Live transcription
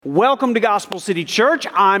Welcome to Gospel City Church.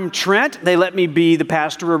 I'm Trent. They let me be the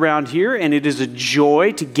pastor around here, and it is a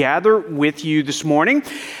joy to gather with you this morning.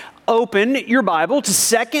 Open your Bible to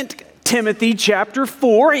 2 Timothy chapter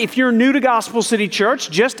 4. If you're new to Gospel City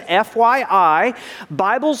Church, just FYI,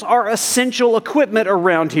 Bibles are essential equipment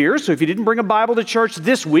around here. So if you didn't bring a Bible to church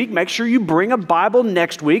this week, make sure you bring a Bible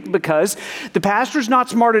next week, because the pastor's not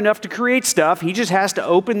smart enough to create stuff. He just has to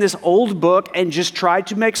open this old book and just try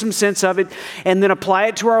to make some sense of it and then apply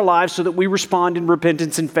it to our lives so that we respond in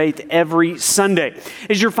repentance and faith every Sunday.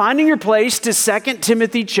 As you're finding your place to 2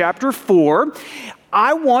 Timothy chapter 4,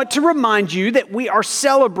 I want to remind you that we are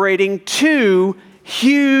celebrating two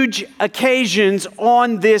huge occasions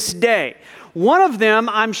on this day. One of them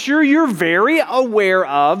I'm sure you're very aware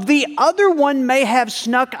of. The other one may have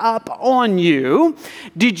snuck up on you.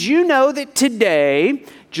 Did you know that today,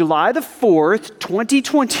 July the 4th,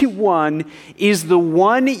 2021, is the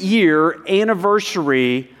 1-year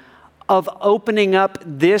anniversary of opening up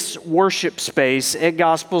this worship space at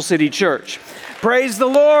Gospel City Church? Praise the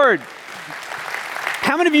Lord.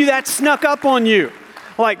 How many of you that snuck up on you?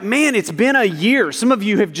 Like, man, it's been a year. Some of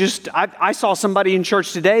you have just, I saw somebody in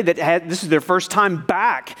church today that this is their first time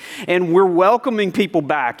back, and we're welcoming people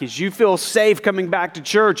back. As you feel safe coming back to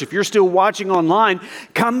church, if you're still watching online,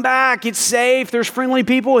 come back. It's safe. There's friendly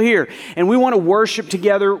people here, and we want to worship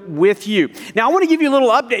together with you. Now, I want to give you a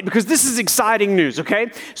little update because this is exciting news,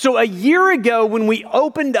 okay? So a year ago when we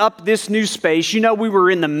opened up this new space, you know, we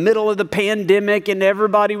were in the middle of the pandemic, and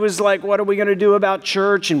everybody was like, what are we going to do about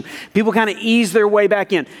church? And people kind of eased their way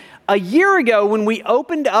back in. A year ago, when we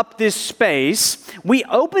opened up this space, we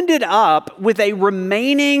opened it up with a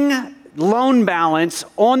remaining loan balance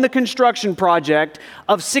on the construction project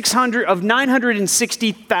of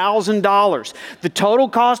 $960,000. The total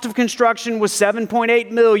cost of construction was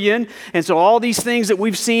 $7.8 million, and so all these things that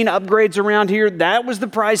we've seen, upgrades around here, that was the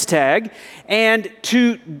price tag. And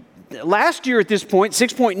last year at this point,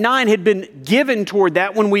 $6.9 had been given toward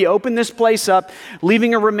that when we opened this place up,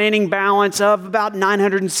 leaving a remaining balance of about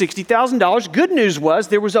 $960,000. Good news was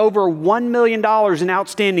there was over $1 million in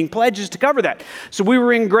outstanding pledges to cover that. So we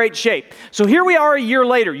were in great shape. So here we are a year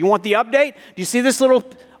later. You want the update? Do you see this little,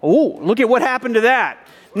 look at what happened to that.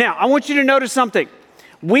 Now, I want you to notice something.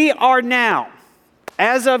 We are now,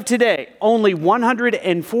 as of today, only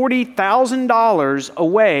 $140,000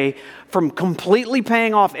 away from completely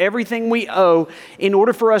paying off everything we owe. In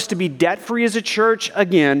order for us to be debt-free as a church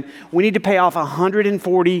again, we need to pay off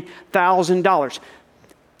 $140,000.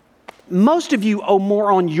 Most of you owe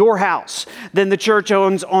more on your house than the church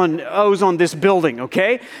owes on this building,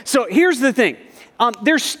 okay? So here's the thing.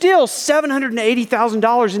 There's still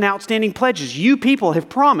 $780,000 in outstanding pledges. You people have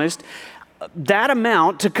promised that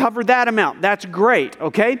amount to cover that amount. That's great,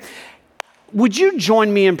 okay? Would you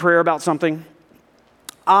join me in prayer about something?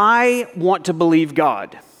 I want to believe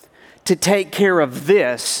God to take care of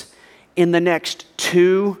this in the next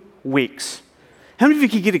 2 weeks. How many of you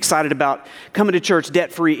could get excited about coming to church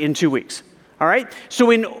debt-free in 2 weeks? All right? So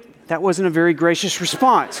that wasn't a very gracious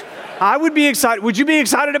response. I would be excited. Would you be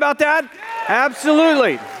excited about that?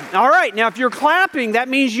 Absolutely. All right. Now, if you're clapping, that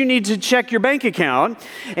means you need to check your bank account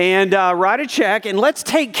and write a check, and let's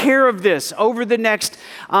take care of this over the next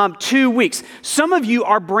 2 weeks. Some of you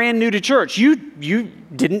are brand new to church. You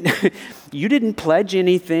didn't pledge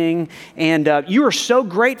anything, and you are so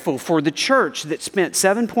grateful for the church that spent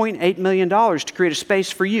 $7.8 million to create a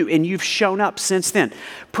space for you, and you've shown up since then.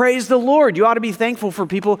 Praise the Lord. You ought to be thankful for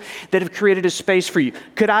people that have created a space for you.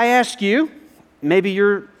 Could I ask you, maybe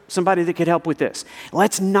you're somebody that could help with this.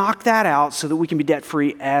 Let's knock that out so that we can be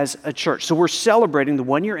debt-free as a church. So we're celebrating the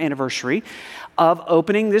 1-year anniversary of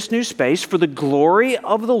opening this new space for the glory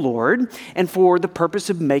of the Lord and for the purpose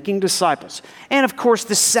of making disciples. And of course,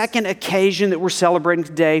 the second occasion that we're celebrating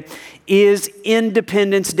today is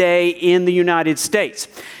Independence Day in the United States.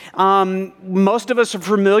 Most of us are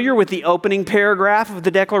familiar with the opening paragraph of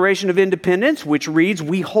the Declaration of Independence, which reads,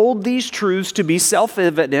 "We hold these truths to be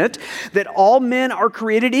self-evident, that all men are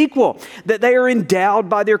created equal, that they are endowed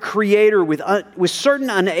by their Creator with certain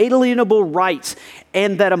unalienable rights,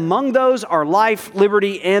 and that among those are life,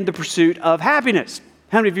 liberty, and the pursuit of happiness."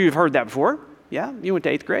 How many of you have heard that before? Yeah, you went to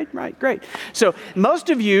 8th grade? Right, great. So most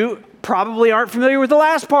of you probably aren't familiar with the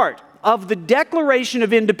last part of the Declaration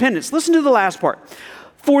of Independence. Listen to the last part.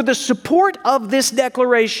 "For the support of this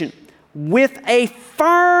declaration, with a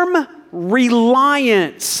firm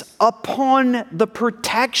reliance upon the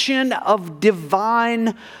protection of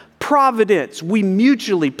divine providence, we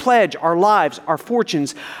mutually pledge our lives, our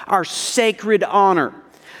fortunes, our sacred honor."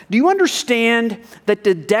 Do you understand that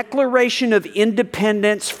the Declaration of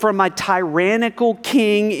Independence from a tyrannical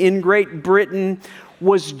king in Great Britain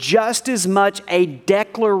was just as much a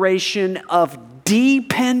declaration of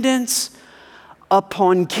dependence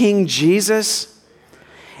upon King Jesus.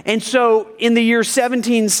 And so in the year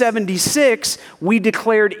 1776, we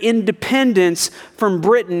declared independence from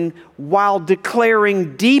Britain while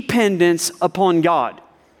declaring dependence upon God.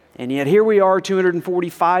 And yet here we are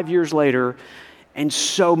 245 years later, and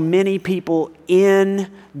so many people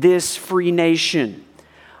in this free nation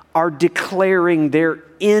are declaring their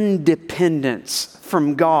independence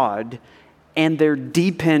from God and their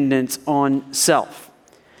dependence on self.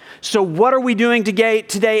 So what are we doing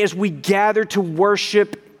today as we gather to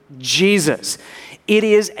worship Jesus? It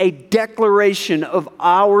is a declaration of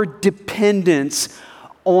our dependence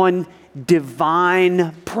on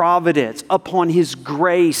divine providence, upon His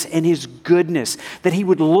grace and His goodness, that He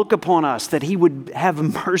would look upon us, that He would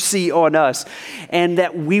have mercy on us, and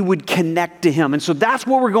that we would connect to Him. And so that's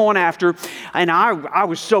what we're going after. And I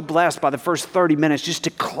was so blessed by the first 30 minutes just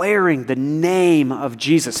declaring the name of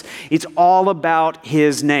Jesus. It's all about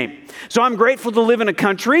His name. So I'm grateful to live in a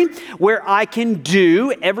country where I can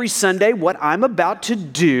do every Sunday what I'm about to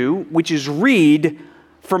do, which is read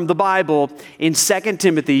from the Bible in 2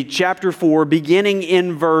 Timothy chapter 4, beginning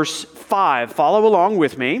in verse 5. Follow along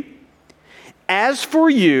with me. As for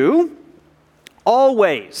you,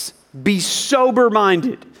 always be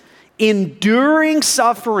sober-minded, enduring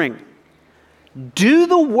suffering. Do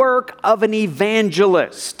the work of an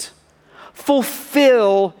evangelist.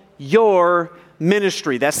 Fulfill your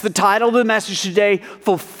ministry. That's the title of the message today.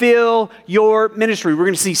 Fulfill your ministry. We're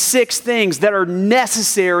going to see 6 things that are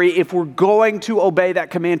necessary if we're going to obey that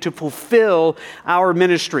command to fulfill our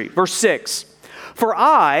ministry. Verse 6. For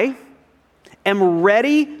I am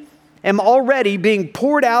already being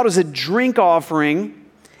poured out as a drink offering,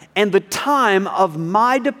 and the time of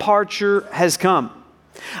my departure has come.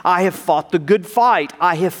 I have fought the good fight.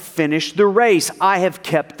 I have finished the race. I have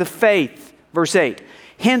kept the faith. Verse 8.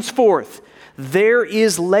 Henceforth, there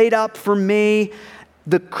is laid up for me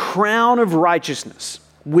the crown of righteousness,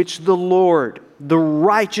 which the Lord, the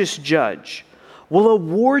righteous judge, will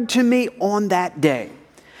award to me on that day.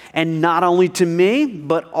 And not only to me,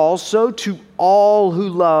 but also to all who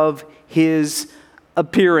love His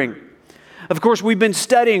appearing. Of course, we've been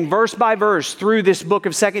studying verse by verse through this book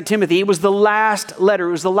of 2 Timothy. It was the last letter,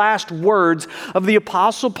 it was the last words of the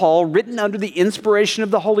Apostle Paul, written under the inspiration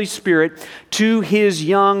of the Holy Spirit to his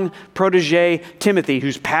young protege, Timothy,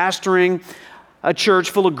 who's pastoring a church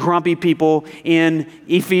full of grumpy people in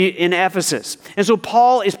Ephesus. And so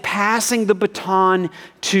Paul is passing the baton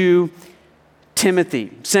to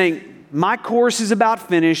Timothy, saying, my course is about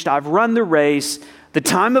finished, I've run the race, the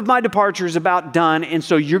time of my departure is about done, and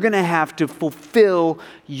so you're going to have to fulfill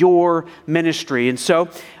your ministry. And so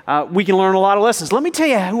we can learn a lot of lessons. Let me tell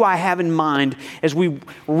you who I have in mind as we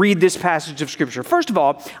read this passage of Scripture. First of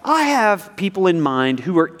all, I have people in mind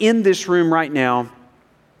who are in this room right now,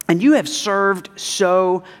 and you have served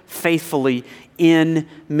so faithfully in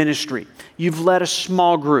ministry. You've led a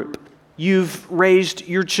small group. You've raised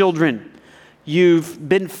your children. You've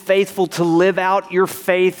been faithful to live out your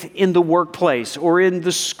faith in the workplace or in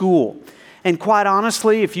the school. And quite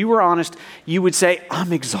honestly, if you were honest, you would say,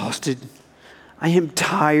 I'm exhausted. I am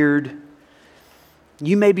tired.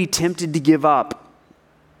 You may be tempted to give up.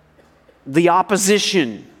 The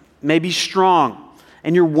opposition may be strong,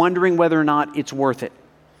 and you're wondering whether or not it's worth it.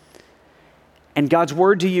 And God's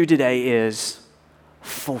word to you today is,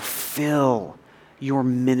 fulfill your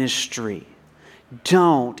ministry.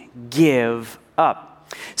 Don't give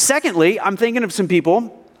up. Secondly, I'm thinking of some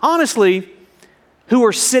people, honestly, who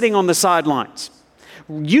are sitting on the sidelines.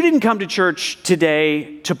 You didn't come to church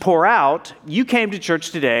today to pour out. You came to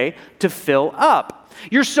church today to fill up.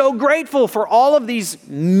 You're so grateful for all of these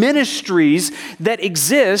ministries that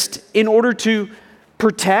exist in order to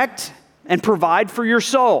protect and provide for your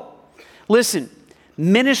soul. Listen,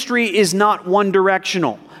 ministry is not one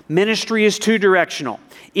directional. Ministry is two directional.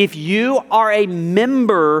 If you are a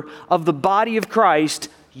member of the body of Christ,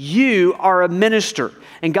 you are a minister.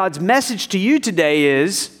 And God's message to you today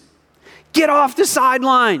is, get off the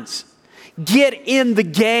sidelines. Get in the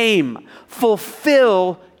game.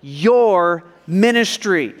 Fulfill your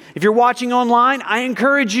ministry. If you're watching online, I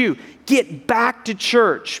encourage you, get back to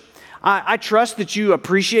church. I trust that you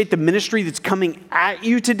appreciate the ministry that's coming at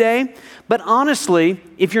you today. But honestly,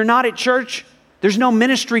 if you're not at church, there's no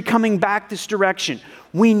ministry coming back this direction.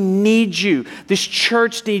 We need you. This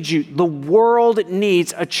church needs you. The world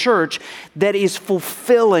needs a church that is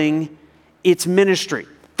fulfilling its ministry.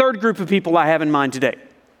 Third group of people I have in mind today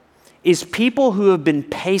is people who have been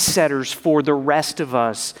pace setters for the rest of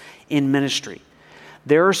us in ministry.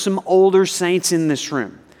 There are some older saints in this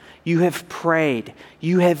room. You have prayed.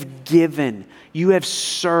 You have given. You have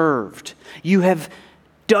served. You have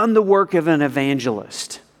done the work of an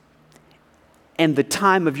evangelist. And the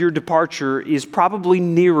time of your departure is probably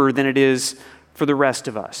nearer than it is for the rest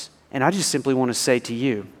of us. And I just simply want to say to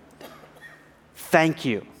you, thank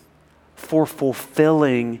you for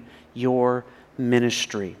fulfilling your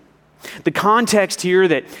ministry. The context here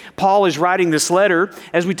that Paul is writing this letter,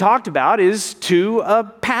 as we talked about, is to a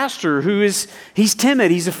pastor he's timid,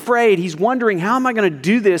 he's afraid, he's wondering, how am I going to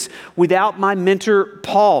do this without my mentor,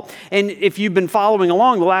 Paul? And if you've been following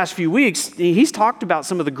along the last few weeks, he's talked about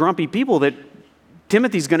some of the grumpy people that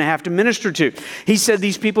Timothy's going to have to minister to. He said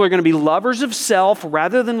these people are going to be lovers of self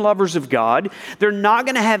rather than lovers of God. They're not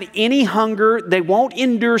going to have any hunger. They won't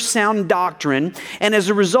endure sound doctrine. And as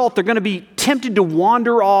a result, they're going to be tempted to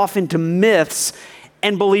wander off into myths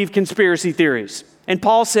and believe conspiracy theories. And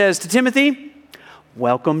Paul says to Timothy,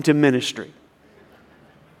 welcome to ministry.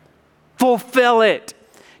 Fulfill it.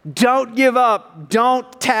 Don't give up. Don't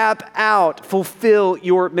tap out. Fulfill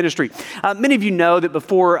your ministry. Many of you know that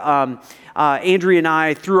before Andrea and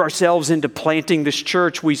I threw ourselves into planting this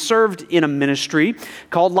church, we served in a ministry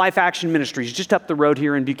called Life Action Ministries, just up the road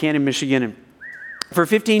here in Buchanan, Michigan. And for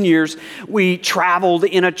 15 years, we traveled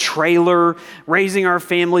in a trailer, raising our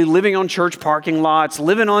family, living on church parking lots,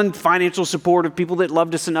 living on financial support of people that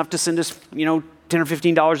loved us enough to send us, $10 or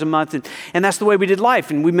 $15 a month. And that's the way we did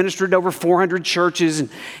life. And we ministered to over 400 churches.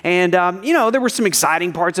 And there were some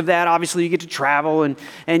exciting parts of that. Obviously, you get to travel.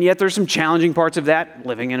 And yet there's some challenging parts of that,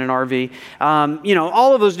 living in an RV.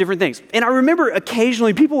 All of those different things. And I remember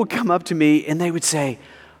occasionally people would come up to me and they would say,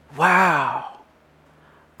 wow,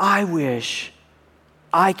 I wish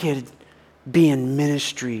I could be in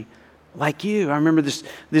ministry like you. I remember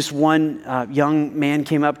this one young man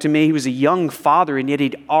came up to me. He was a young father, and yet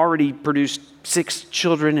he'd already produced 6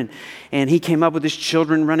 children. And he came up with his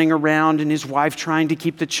children running around and his wife trying to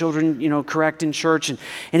keep the children, correct in church. And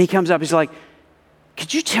he comes up, he's like,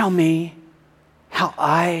 could you tell me how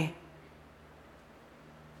I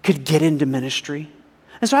could get into ministry?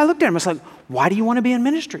 And so I looked at him, I was like, why do you want to be in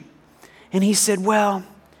ministry? And he said, well,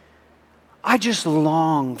 I just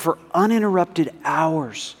long for uninterrupted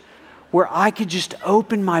hours where I could just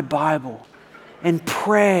open my Bible and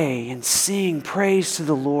pray and sing praise to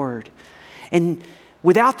the Lord. And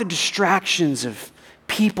without the distractions of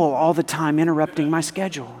people all the time interrupting my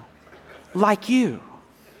schedule, like you.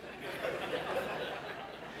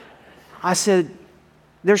 I said,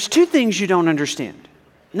 there's 2 things you don't understand.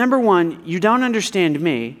 Number 1, you don't understand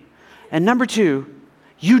me. And number 2,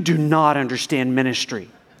 you do not understand ministry.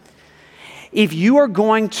 If you are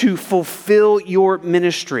going to fulfill your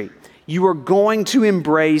ministry, you are going to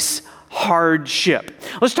embrace hardship.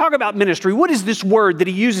 Let's talk about ministry. What is this word that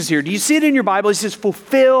he uses here? Do you see it in your Bible? He says,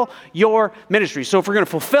 fulfill your ministry. So if we're going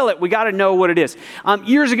to fulfill it, we got to know what it is.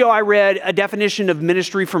 Years ago, I read a definition of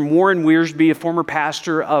ministry from Warren Wiersbe, a former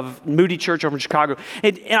pastor of Moody Church over in Chicago.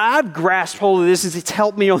 And I've grasped hold of this as it's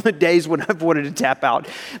helped me on the days when I've wanted to tap out.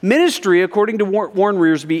 Ministry, according to Warren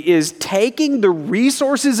Wiersbe, is taking the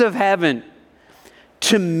resources of heaven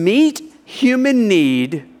to meet human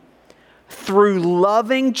need through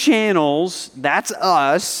loving channels, that's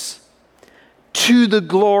us, to the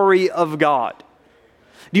glory of God.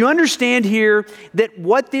 Do you understand here that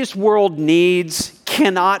what this world needs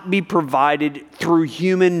cannot be provided through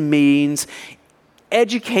human means?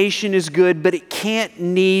 Education is good, but it can't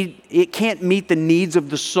meet the needs of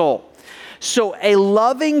the soul. So a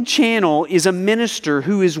loving channel is a minister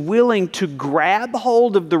who is willing to grab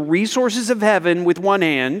hold of the resources of heaven with one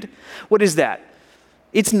hand. What is that?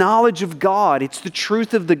 It's knowledge of God. It's the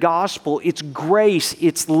truth of the gospel. It's grace.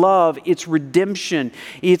 It's love. It's redemption.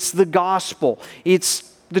 It's the gospel.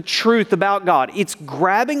 It's the truth about God. It's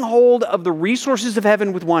grabbing hold of the resources of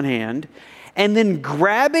heaven with one hand and then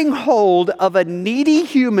grabbing hold of a needy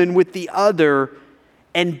human with the other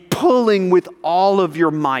and pulling with all of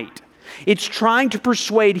your might. It's trying to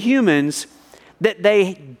persuade humans that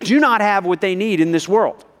they do not have what they need in this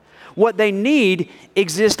world. What they need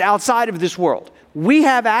exists outside of this world. We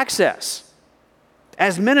have access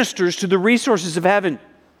as ministers to the resources of heaven.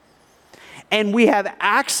 And we have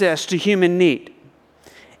access to human need.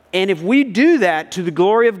 And if we do that to the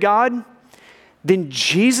glory of God, then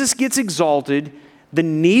Jesus gets exalted, the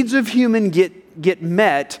needs of human get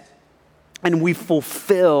met, and we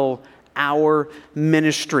fulfill our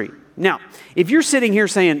ministry. Now, if you're sitting here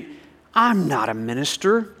saying, I'm not a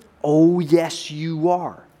minister, oh yes you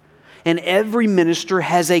are. And every minister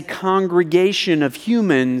has a congregation of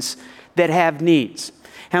humans that have needs.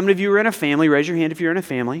 How many of you are in a family? Raise your hand if you're in a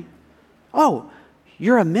family. Oh,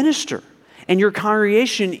 you're a minister. and your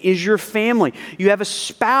congregation is your family. You have a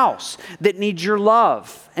spouse that needs your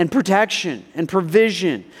love and protection and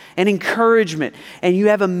provision and encouragement, and you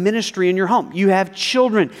have a ministry in your home. You have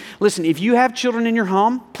children. Listen, if you have children in your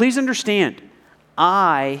home, please understand,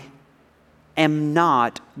 I am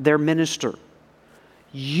not their minister.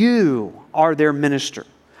 You are their minister.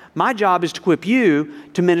 My job is to equip you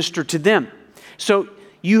to minister to them. So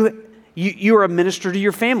you're a minister to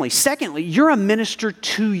your family. Secondly, you're a minister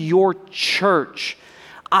to your church.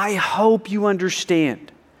 I hope you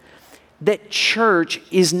understand that church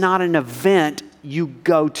is not an event you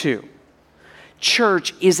go to.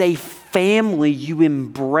 Church is a family you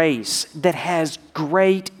embrace that has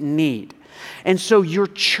great need. And so your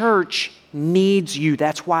church needs you.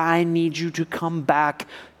 That's why I need you to come back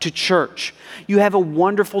to church. You have a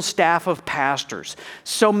wonderful staff of pastors.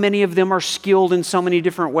 So many of them are skilled in so many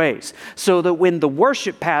different ways. So that when the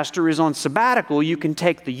worship pastor is on sabbatical, you can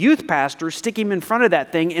take the youth pastor, stick him in front of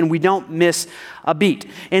that thing, and we don't miss a beat.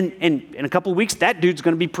 And in a couple of weeks, that dude's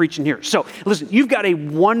going to be preaching here. So listen, you've got a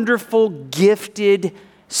wonderful, gifted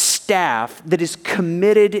staff that is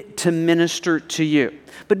committed to minister to you.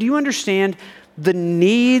 But do you understand the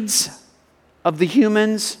needs of the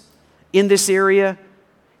humans in this area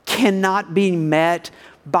cannot be met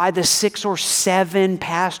by the 6 or 7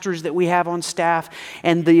 pastors that we have on staff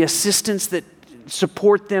and the assistants that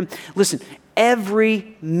support them? Listen,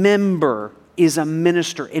 every member is a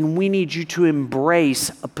minister, and we need you to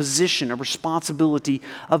embrace a position, a responsibility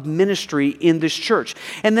of ministry in this church.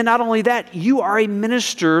 And then not only that, you are a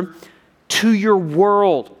minister to your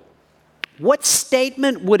world. What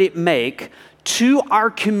statement would it make to our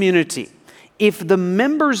community if the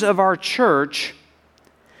members of our church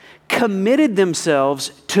committed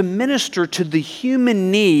themselves to minister to the human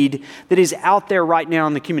need that is out there right now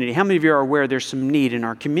in the community? How many of you are aware there's some need in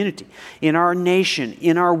our community, in our nation,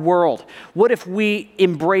 in our world? What if we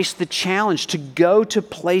embrace the challenge to go to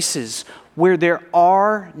places where there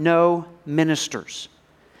are no ministers,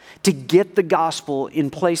 to get the gospel in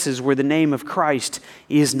places where the name of Christ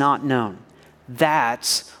is not known?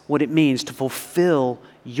 That's what it means to fulfill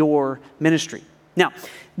your ministry. Now,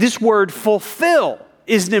 this word fulfill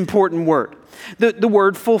is an important word. The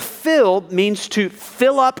word fulfill means to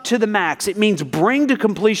fill up to the max. It means bring to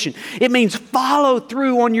completion. It means follow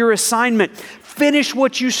through on your assignment. Finish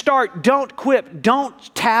what you start. Don't quit.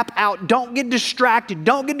 Don't tap out. Don't get distracted.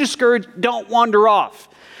 Don't get discouraged. Don't wander off.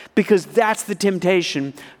 Because that's the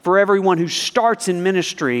temptation for everyone who starts in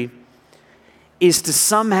ministry, is to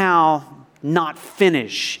somehow not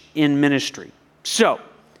finish in ministry. So,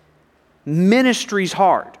 ministry's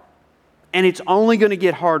hard, and it's only going to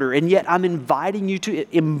get harder, and yet I'm inviting you to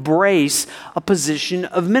embrace a position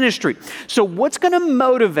of ministry. So what's going to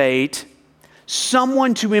motivate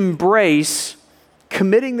someone to embrace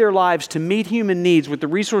committing their lives to meet human needs with the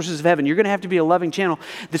resources of heaven? You're going to have to be a loving channel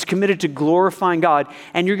that's committed to glorifying God,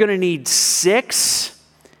 and you're going to need 6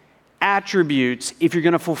 attributes if you're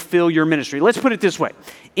going to fulfill your ministry. Let's put it this way.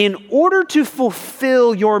 In order to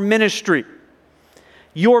fulfill your ministry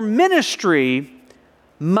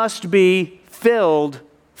must be filled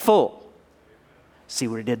full. See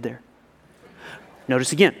what I did there?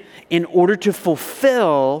 Notice again. In order to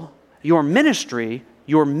fulfill your ministry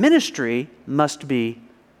must be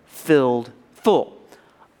filled full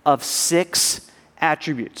of 6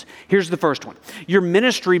 attributes. Here's the first one. Your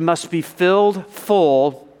ministry must be filled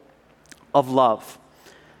full of love.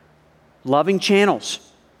 Loving channels.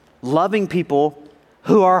 Loving people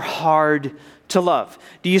who are hard to love.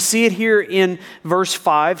 Do you see it here in verse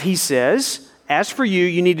 5? He says, as for you,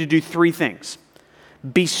 you need to do 3 things.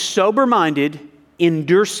 Be sober-minded,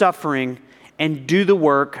 endure suffering, and do the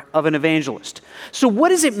work of an evangelist. So what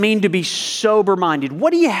does it mean to be sober-minded?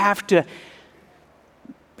 What do you have to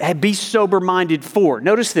be sober-minded for?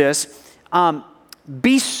 Notice this.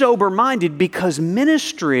 Be sober-minded because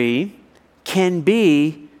ministry can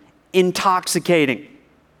be intoxicating.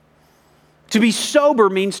 To be sober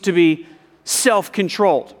means to be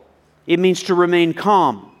self-controlled. It means to remain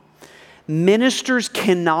calm. Ministers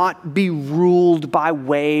cannot be ruled by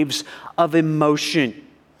waves of emotion.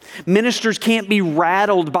 Ministers can't be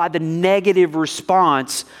rattled by the negative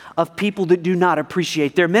response of people that do not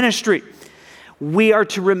appreciate their ministry. We are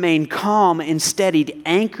to remain calm and steadied,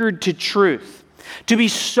 anchored to truth. To be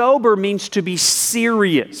sober means to be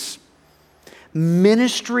serious.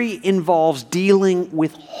 Ministry involves dealing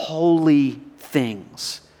with holy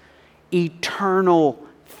things, eternal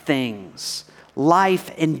things,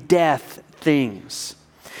 life and death things.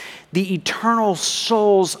 The eternal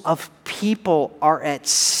souls of people are at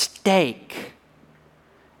stake.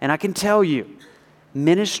 And I can tell you,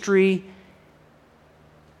 ministry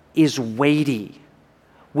is weighty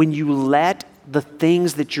when you let the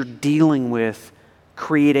things that you're dealing with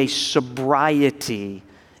create a sobriety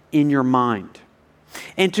in your mind.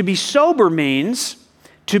 And to be sober means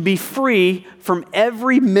to be free from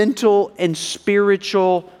every mental and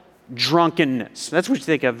spiritual drunkenness. That's what you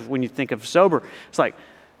think of when you think of sober. It's like,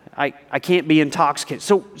 I can't be intoxicated.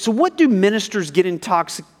 So what do ministers get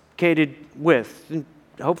intoxicated with? And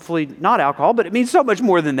hopefully not alcohol, but it means so much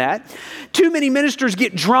more than that. Too many ministers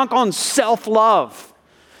get drunk on self-love.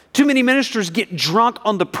 Too many ministers get drunk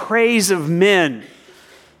on the praise of men.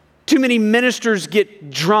 Too many ministers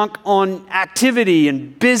get drunk on activity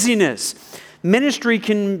and busyness. Ministry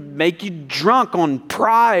can make you drunk on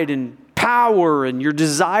pride and power and your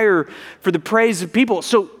desire for the praise of people.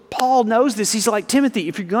 So Paul knows this. He's like, Timothy,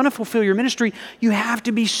 if you're going to fulfill your ministry, you have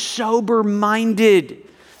to be sober-minded.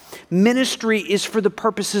 Ministry is for the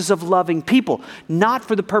purposes of loving people, not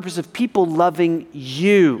for the purpose of people loving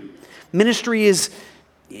you. Ministry is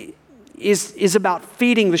about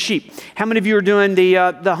feeding the sheep. How many of you are doing the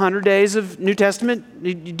 100 days of New Testament?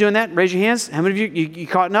 You doing that? Raise your hands. How many of you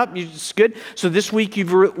caught up? It's good. So this week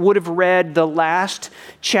you would have read the last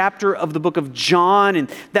chapter of the book of John, and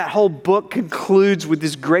that whole book concludes with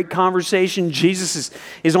this great conversation. Jesus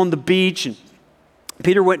is on the beach, and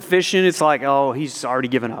Peter went fishing. It's like, oh, he's already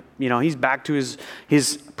given up. He's back to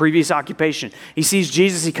his previous occupation. He sees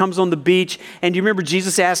Jesus. He comes on the beach, and do you remember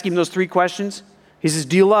Jesus asked him those 3 questions? He says,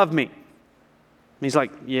 do you love me? And he's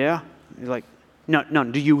like, yeah. He's like, no,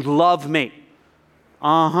 do you love me?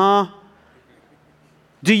 Uh-huh.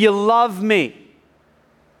 Do you love me?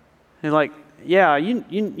 He's like, yeah,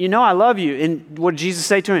 you know I love you. And what did Jesus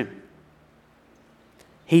say to him?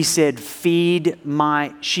 He said, feed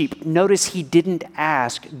my sheep. Notice he didn't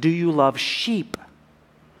ask, do you love sheep?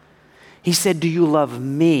 He said, do you love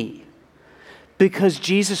me? Because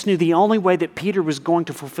Jesus knew the only way that Peter was going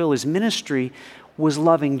to fulfill his ministry was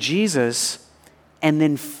loving Jesus and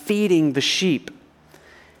then feeding the sheep.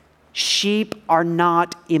 Sheep are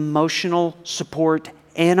not emotional support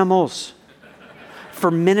animals. For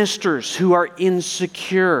ministers who are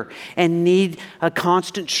insecure and need a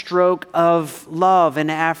constant stroke of love and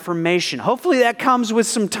affirmation. Hopefully that comes with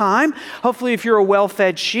some time. Hopefully if you're a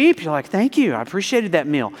well-fed sheep, you're like, thank you, I appreciated that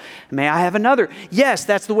meal. May I have another? Yes,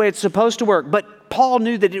 that's the way it's supposed to work. But Paul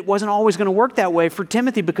knew that it wasn't always going to work that way for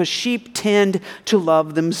Timothy because sheep tend to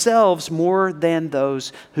love themselves more than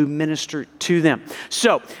those who minister to them.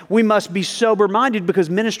 So we must be sober-minded because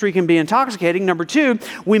ministry can be intoxicating. Number 2,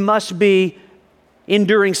 we must be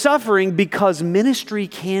enduring suffering because ministry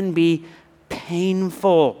can be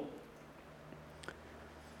painful.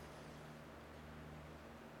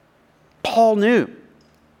 Paul knew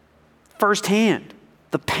firsthand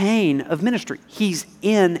the pain of ministry. He's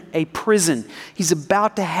in a prison. He's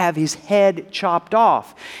about to have his head chopped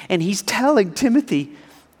off. And he's telling Timothy,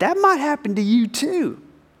 that might happen to you too.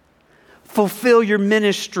 Fulfill your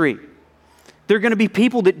ministry. There are going to be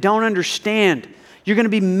people that don't understand. You're going to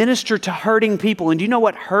be minister to hurting people. And do you know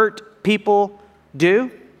what hurt people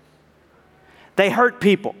do? They hurt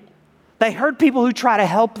people. They hurt people who try to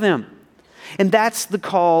help them. And that's the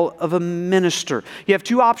call of a minister. You have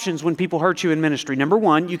 2 options when people hurt you in ministry. Number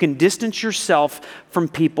 1, you can distance yourself from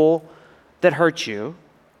people that hurt you,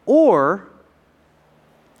 or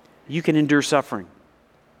you can endure suffering.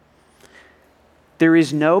 There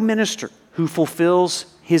is no minister who fulfills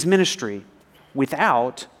his ministry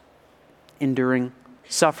without enduring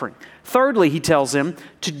suffering. Thirdly, he tells them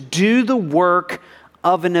to do the work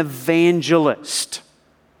of an evangelist.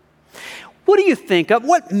 What do you think of?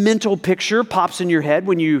 What mental picture pops in your head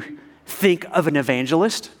when you think of an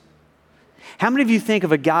evangelist? How many of you think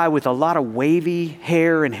of a guy with a lot of wavy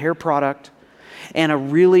hair and hair product and a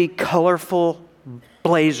really colorful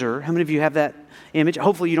blazer? How many of you have that image?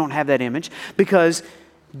 Hopefully you don't have that image because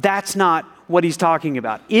that's not what he's talking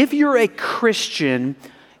about. If you're a Christian,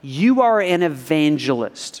 you are an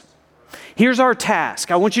evangelist. Here's our task.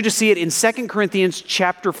 I want you to see it in 2 Corinthians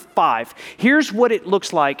chapter 5. Here's what it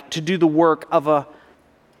looks like to do the work of an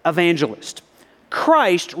evangelist.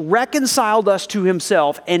 Christ reconciled us to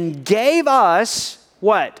himself and gave us,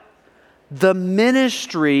 what? The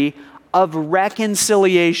ministry of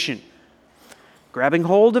reconciliation. Grabbing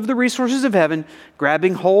hold of the resources of heaven,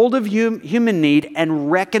 grabbing hold of human need,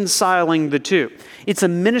 and reconciling the two. It's a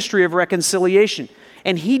ministry of reconciliation.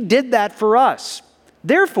 And he did that for us.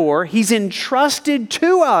 Therefore, he's entrusted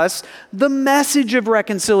to us the message of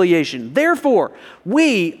reconciliation. Therefore,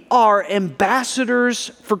 we are ambassadors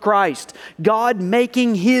for Christ, God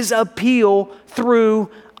making his appeal through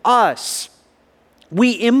us.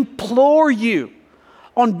 We implore you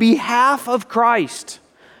on behalf of Christ,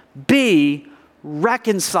 be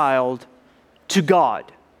reconciled to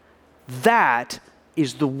God. That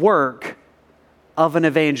is the work of an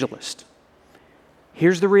evangelist.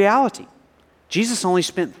 Here's the reality. Jesus only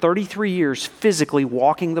spent 33 years physically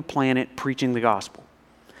walking the planet preaching the gospel.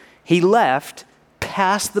 He left,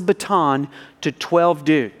 passed the baton to 12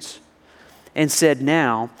 dudes, and said,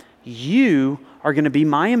 now, you are going to be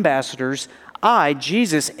my ambassadors. I,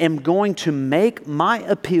 Jesus, am going to make my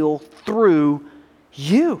appeal through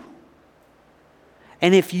you.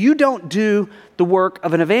 And if you don't do the work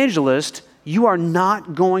of an evangelist, you are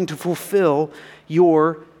not going to fulfill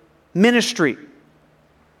your ministry.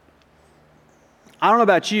 I don't know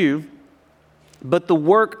about you, but the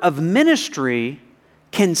work of ministry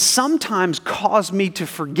can sometimes cause me to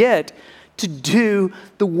forget to do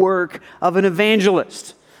the work of an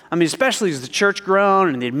evangelist. I mean, especially as the church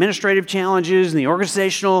grown and the administrative challenges and the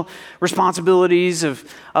organizational responsibilities of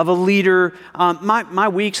a leader, my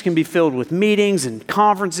weeks can be filled with meetings and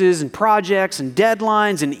conferences and projects and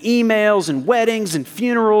deadlines and emails and weddings and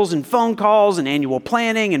funerals and phone calls and annual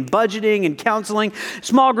planning and budgeting and counseling,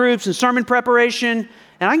 small groups and sermon preparation.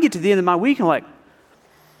 And I can get to the end of my week and I'm like,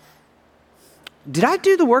 did I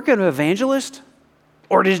do the work of an evangelist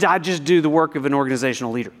or did I just do the work of an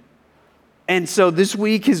organizational leader? And so this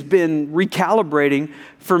week has been recalibrating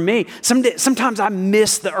for me. Sometimes I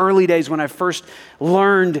miss the early days when I first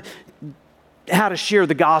learned how to share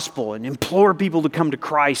the gospel and implore people to come to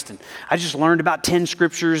Christ. And I just learned about 10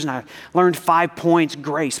 scriptures and I learned 5 points.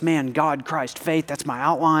 Grace, man, God, Christ, faith, that's my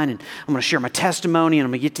outline. And I'm going to share my testimony and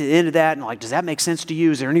I'm going to get to the end of that. And like, does that make sense to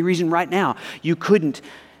you? Is there any reason right now you couldn't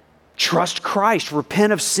trust Christ,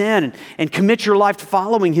 repent of sin, and commit your life to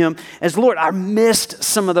following Him as Lord? I missed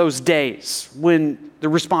some of those days when the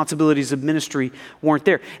responsibilities of ministry weren't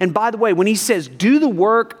there. And by the way, when He says, do the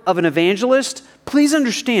work of an evangelist, please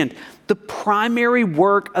understand, the primary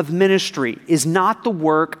work of ministry is not the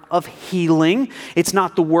work of healing. It's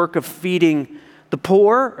not the work of feeding the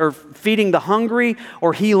poor or feeding the hungry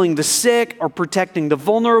or healing the sick or protecting the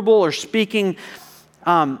vulnerable or speaking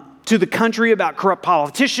to the country about corrupt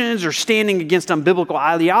politicians or standing against unbiblical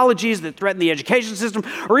ideologies that threaten the education system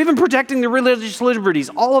or even protecting the religious liberties.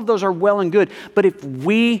 All of those are well and good. But if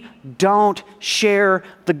we don't share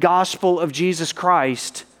the gospel of Jesus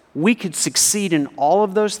Christ, we could succeed in all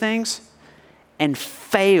of those things and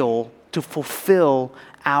fail to fulfill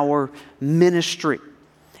our ministry.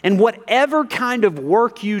 And whatever kind of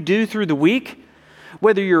work you do through the week,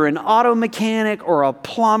 whether you're an auto mechanic or a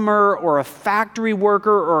plumber or a factory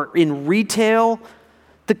worker or in retail,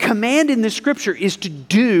 the command in this scripture is to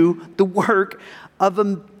do the work of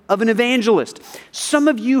an evangelist. Some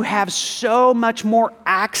of you have so much more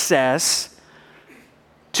access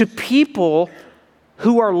to people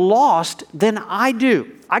who are lost than I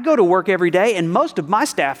do. I go to work every day and most of my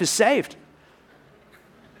staff is saved.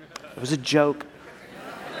 It was a joke.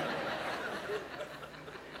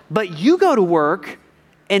 But you go to work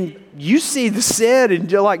and you see the sin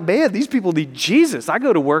and you're like, man, these people need Jesus. I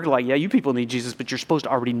go to work like, yeah, you people need Jesus, but you're supposed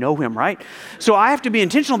to already know Him, right? So I have to be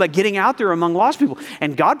intentional about getting out there among lost people.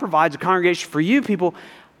 And God provides a congregation for you people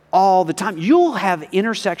all the time. You'll have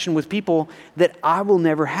intersection with people that I will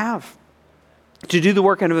never have. To do the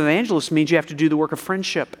work of an evangelist means you have to do the work of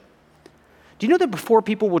friendship. Do you know that before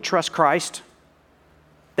people will trust Christ,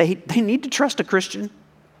 they need to trust a Christian?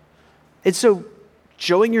 And so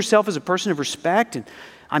showing yourself as a person of respect, and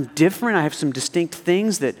I'm different, I have some distinct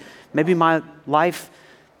things that maybe my life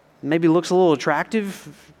maybe looks a little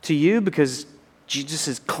attractive to you because Jesus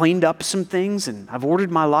has cleaned up some things and I've ordered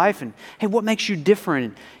my life. And hey, what makes you different?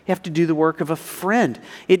 And you have to do the work of a friend.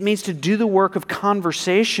 It means to do the work of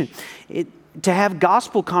conversation, to have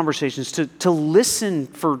gospel conversations, to listen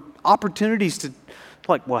for opportunities to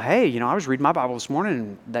like, well, hey, I was reading my Bible this morning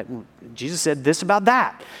and that Jesus said this about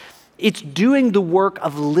that. It's doing the work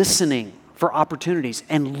of listening for opportunities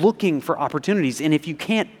and looking for opportunities. And if you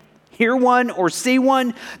can't hear one or see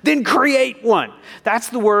one, then create one. That's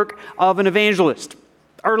the work of an evangelist.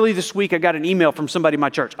 Early this week, I got an email from somebody in my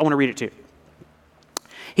church. I want to read it to you.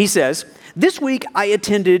 He says, this week I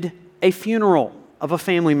attended a funeral of a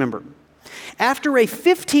family member. After a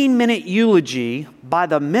 15-minute eulogy by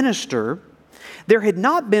the minister, there had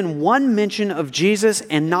not been one mention of Jesus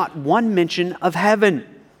and not one mention of heaven.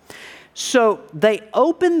 So they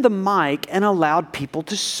opened the mic and allowed people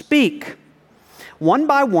to speak. One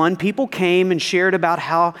by one, people came and shared about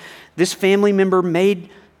how this family member made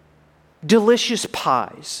delicious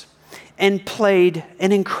pies and played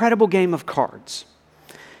an incredible game of cards.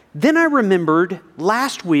 Then I remembered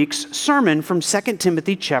last week's sermon from 2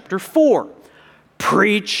 Timothy chapter 4.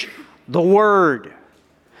 Preach the word.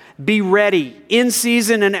 Be ready in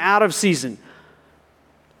season and out of season.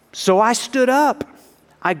 So I stood up,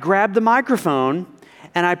 I grabbed the microphone,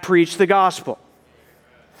 and I preached the gospel.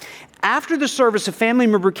 After the service, a family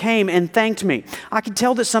member came and thanked me. I could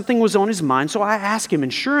tell that something was on his mind, so I asked him,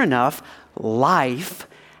 and sure enough, life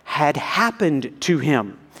had happened to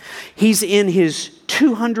him. He's in his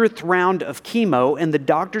 200th round of chemo, and the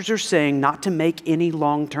doctors are saying not to make any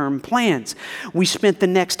long-term plans. We spent the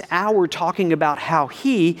next hour talking about how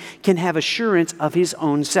he can have assurance of his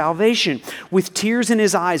own salvation. With tears in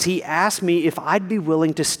his eyes, he asked me if I'd be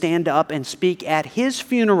willing to stand up and speak at his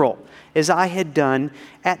funeral, as I had done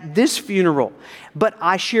at this funeral. But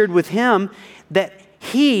I shared with him that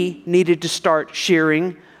he needed to start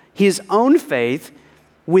sharing his own faith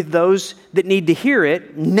with those that need to hear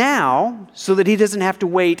it now, so that he doesn't have to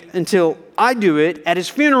wait until I do it at his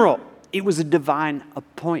funeral. It was a divine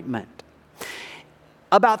appointment.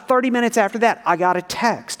 About 30 minutes after that, I got a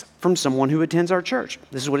text from someone who attends our church.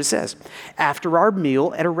 This is what it says. After our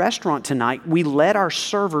meal at a restaurant tonight, we led our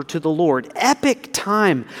server to the Lord. Epic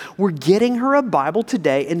time. We're getting her a Bible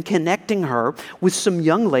today and connecting her with some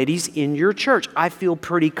young ladies in your church. I feel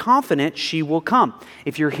pretty confident she will come.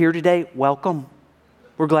 If you're here today, welcome.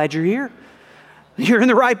 We're glad you're here. You're in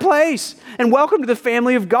the right place. And welcome to the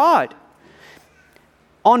family of God.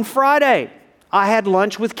 On Friday, I had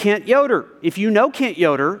lunch with Kent Yoder. If you know Kent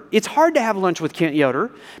Yoder, it's hard to have lunch with Kent Yoder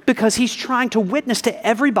because he's trying to witness to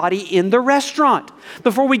everybody in the restaurant.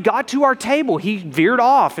 Before we got to our table, he veered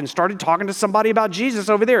off and started talking to somebody about Jesus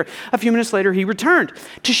over there. A few minutes later, he returned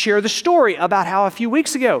to share the story about how a few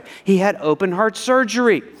weeks ago he had open heart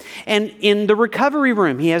surgery. And in the recovery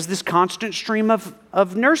room, he has this constant stream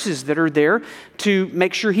of nurses that are there to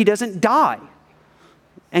make sure he doesn't die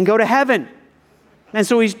and go to heaven. And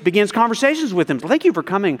so he begins conversations with them. Thank you for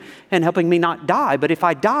coming and helping me not die. But if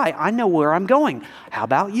I die, I know where I'm going. How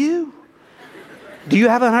about you? Do you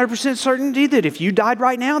have 100% certainty that if you died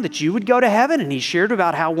right now, that you would go to heaven? And he shared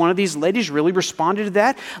about how one of these ladies really responded to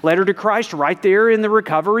that, led her to Christ right there in the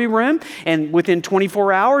recovery room. And within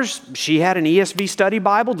 24 hours, she had an ESV study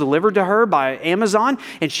Bible delivered to her by Amazon,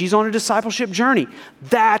 and she's on a discipleship journey.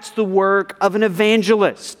 That's the work of an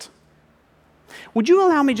evangelist. Would you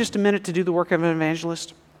allow me just a minute to do the work of an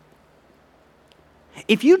evangelist?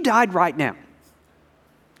 If you died right now,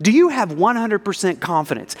 do you have 100%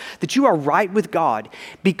 confidence that you are right with God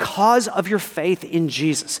because of your faith in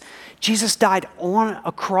Jesus? Jesus died on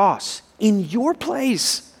a cross in your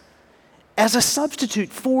place as a substitute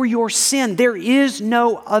for your sin. There is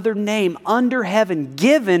no other name under heaven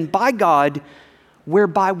given by God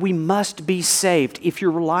whereby we must be saved. If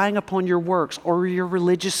you're relying upon your works or your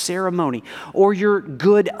religious ceremony or your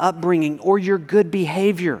good upbringing or your good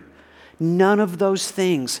behavior, none of those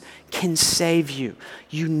things can save you.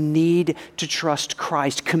 You need to trust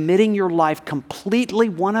Christ, committing your life completely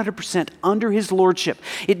 100% under His Lordship.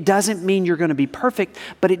 It doesn't mean you're going to be perfect,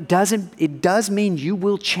 but it does mean you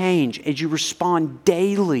will change as you respond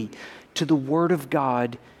daily to the Word of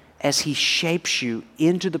God as He shapes you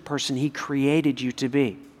into the person He created you to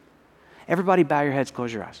be. Everybody bow your heads,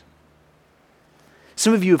 close your eyes.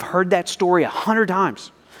 Some of you have heard that story 100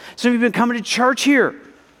 times. Some of you have been coming to church here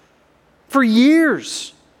for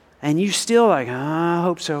years, and you still like, I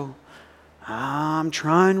hope so. I'm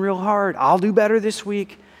trying real hard. I'll do better this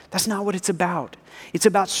week. That's not what it's about. It's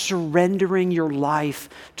about surrendering your life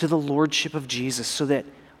to the Lordship of Jesus so that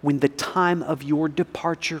when the time of your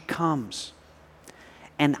departure comes,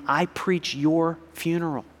 and I preach your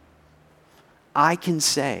funeral, I can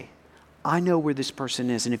say, I know where this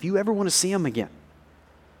person is. And if you ever want to see him again,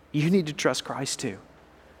 you need to trust Christ too.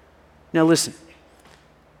 Now listen,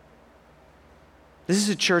 this is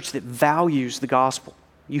a church that values the gospel.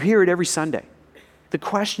 You hear it every Sunday. The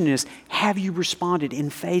question is, have you responded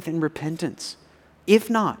in faith and repentance?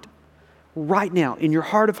 If not, right now, in your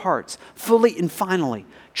heart of hearts, fully and finally,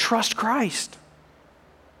 trust Christ.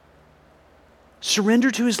 Surrender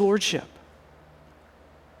to His Lordship.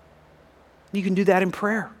 You can do that in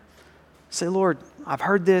prayer. Say, Lord, I've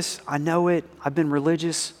heard this, I know it, I've been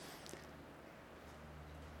religious,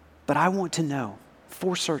 but I want to know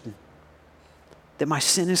for certain that my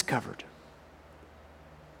sin is covered.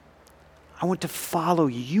 I want to follow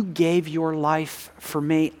you. You gave your life for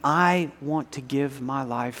me. I want to give my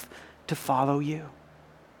life to follow you.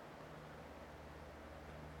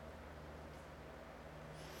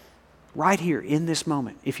 Right here in this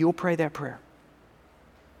moment, if you'll pray that prayer,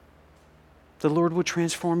 the Lord will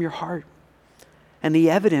transform your heart. And the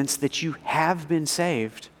evidence that you have been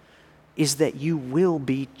saved is that you will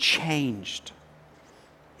be changed.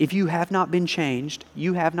 If you have not been changed,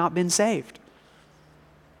 you have not been saved.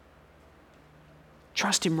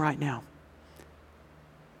 Trust Him right now.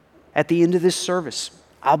 At the end of this service,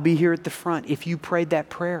 I'll be here at the front. If you prayed that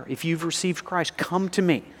prayer, if you've received Christ, come to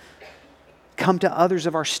me. Come to others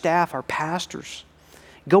of our staff, our pastors.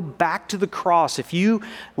 Go back to the cross. If you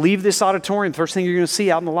leave this auditorium, the first thing you're going to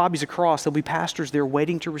see out in the lobby is a cross. There'll be pastors there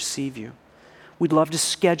waiting to receive you. We'd love to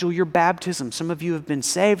schedule your baptism. Some of you have been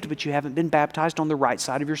saved, but you haven't been baptized on the right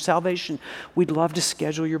side of your salvation. We'd love to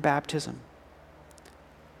schedule your baptism.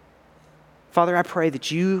 Father, I pray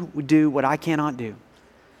that you would do what I cannot do.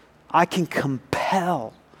 I can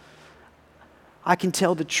compel. I can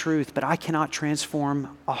tell the truth, but I cannot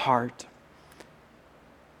transform a heart.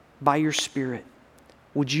 By your Spirit,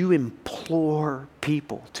 would you implore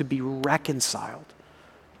people to be reconciled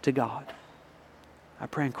to God? I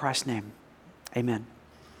pray in Christ's name. Amen.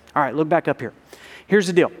 All right, look back up here. Here's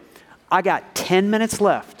the deal. I got 10 minutes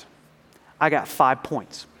left. I got 5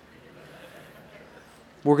 points.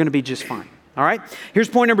 We're going to be just fine. All right? Here's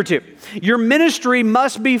point number 2. Your ministry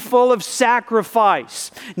must be full of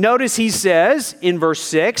sacrifice. Notice he says in verse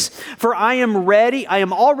 6, "For I am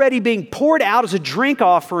already being poured out as a drink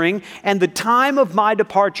offering, and the time of my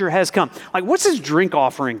departure has come." Like, what's this drink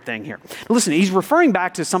offering thing here? Listen, he's referring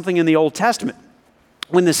back to something in the Old Testament.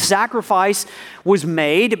 When the sacrifice was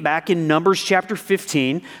made back in Numbers chapter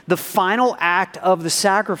 15, the final act of the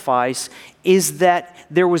sacrifice is that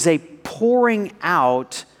there was a pouring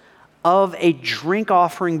out of a drink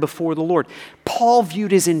offering before the Lord. Paul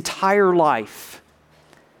viewed his entire life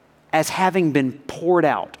as having been poured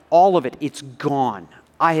out. All of it, it's gone.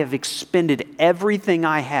 I have expended everything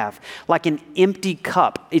I have, like an empty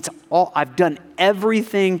cup. I've done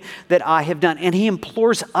everything that I have done. And he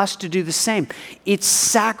implores us to do the same. It's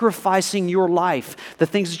sacrificing your life. The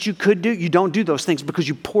things that you could do, you don't do those things because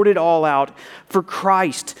you poured it all out for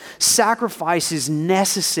Christ. Sacrifice is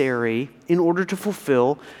necessary in order to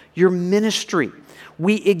fulfill your ministry.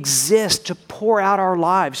 We exist to pour out our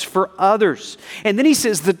lives for others. And then he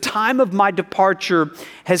says, "The time of my departure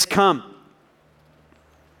has come."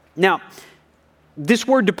 Now, this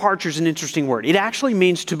word departure is an interesting word. It actually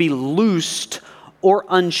means to be loosed or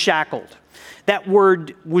unshackled. That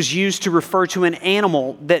word was used to refer to an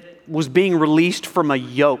animal that was being released from a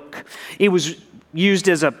yoke. It was used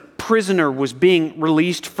as a prisoner was being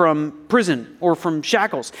released from prison or from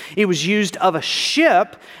shackles. It was used of a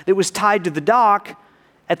ship that was tied to the dock.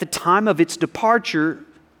 At the time of its departure,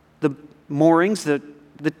 the moorings, the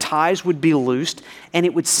ties would be loosed, and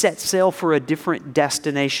it would set sail for a different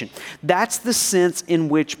destination. That's the sense in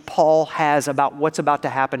which Paul has about what's about to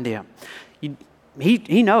happen to him.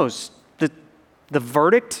 He knows that the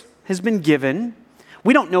verdict has been given.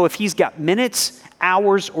 We don't know if he's got minutes,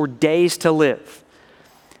 hours, or days to live.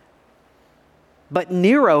 But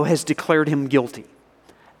Nero has declared him guilty.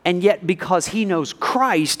 And yet, because he knows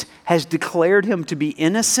Christ has declared him to be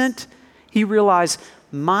innocent, he realized,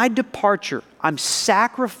 my departure, I'm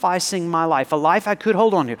sacrificing my life, a life I could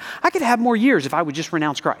hold on to. I could have more years if I would just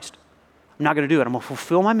renounce Christ. I'm not going to do it. I'm going to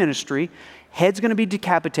fulfill my ministry. Head's going to be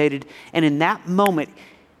decapitated. And in that moment,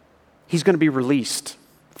 he's going to be released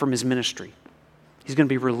from his ministry. He's going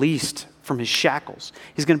to be released from his shackles.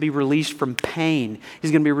 He's going to be released from pain.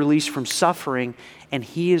 He's going to be released from suffering. And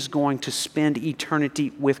he is going to spend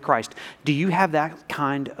eternity with Christ. Do you have that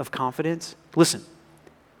kind of confidence? Listen,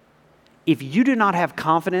 if you do not have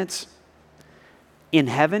confidence in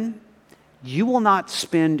heaven, you will not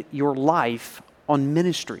spend your life on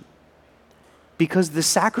ministry because the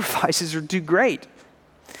sacrifices are too great.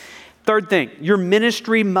 Third thing, your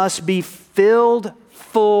ministry must be filled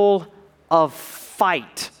full of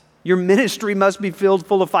fight. Your ministry must be filled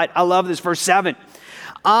full of fight. I love this, verse 7.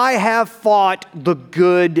 I have fought the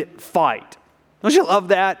good fight. Don't you love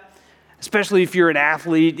that? Especially if you're an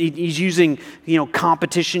athlete. He's using,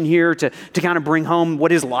 competition here to kind of bring home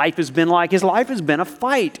what his life has been like. His life has been a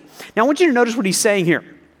fight. Now, I want you to notice what he's saying here.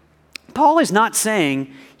 Paul is not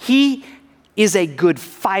saying he is a good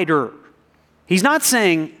fighter. He's not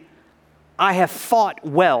saying, I have fought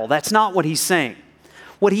well. That's not what he's saying.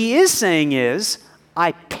 What he is saying is,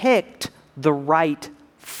 I picked the right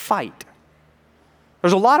fight.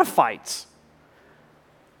 There's a lot of fights.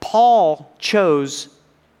 Paul chose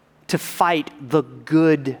to fight the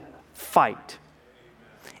good fight.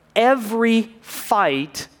 Every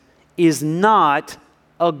fight is not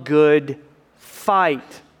a good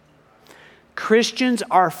fight. Christians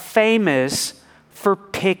are famous for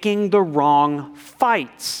picking the wrong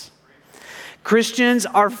fights. Christians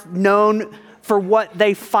are known for what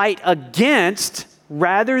they fight against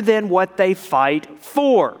rather than what they fight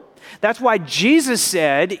for. That's why Jesus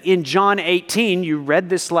said in John 18, you read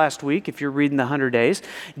this last week if you're reading the 100 Days,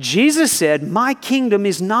 Jesus said, my kingdom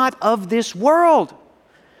is not of this world.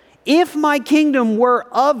 If my kingdom were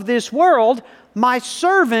of this world, my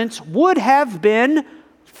servants would have been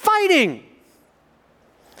fighting.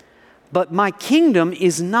 But my kingdom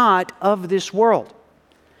is not of this world.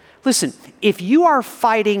 Listen, if you are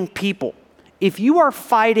fighting people, if you are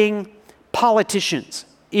fighting politicians,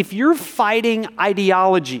 if you're fighting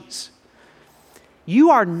ideologies,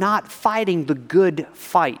 you are not fighting the good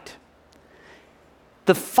fight.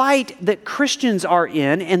 The fight that Christians are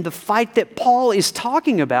in and the fight that Paul is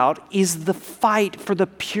talking about is the fight for the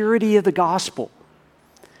purity of the gospel.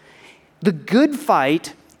 The good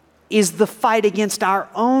fight is the fight against our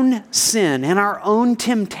own sin and our own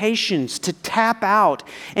temptations to tap out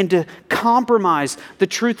and to compromise the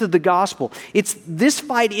truth of the gospel. This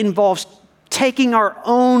fight involves taking our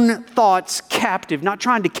own thoughts captive, not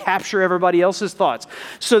trying to capture everybody else's thoughts,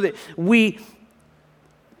 so that we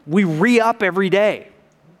re-up every day.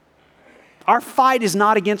 Our fight is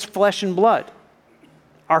not against flesh and blood.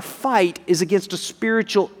 Our fight is against a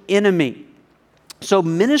spiritual enemy. So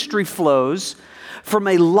ministry flows from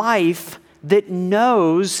a life that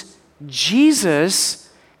knows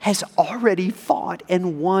Jesus has already fought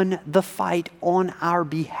and won the fight on our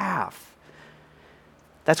behalf.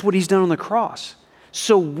 That's what he's done on the cross.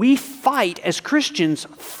 So we fight as Christians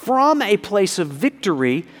from a place of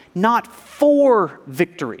victory, not for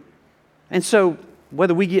victory. And so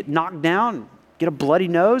whether we get knocked down, get a bloody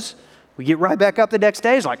nose, we get right back up the next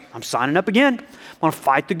day, it's like, I'm signing up again. I want to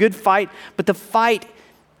fight the good fight. But the fight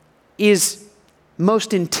is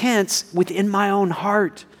most intense within my own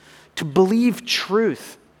heart, to believe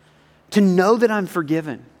truth, to know that I'm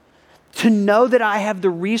forgiven, to know that I have the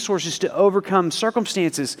resources to overcome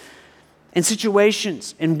circumstances and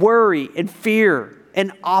situations and worry and fear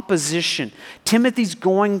and opposition. Timothy's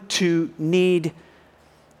going to need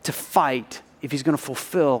to fight if he's going to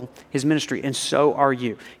fulfill his ministry, and so are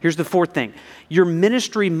you. Here's the fourth thing. Your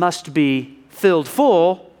ministry must be filled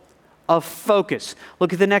full of focus.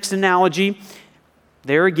 Look at the next analogy.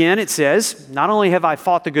 There again it says, not only have I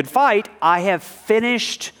fought the good fight, I have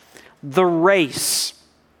finished the race.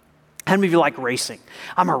 How many of you like racing?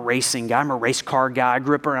 I'm a racing guy. I'm a race car guy. I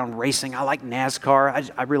grew up around racing. I like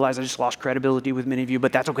NASCAR. I realize I just lost credibility with many of you,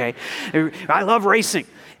 but that's okay. I love racing.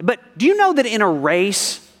 But do you know that in a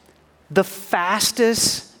race, the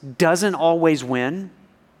fastest doesn't always win?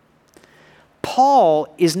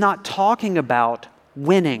 Paul is not talking about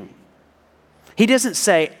winning. He doesn't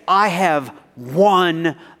say, I have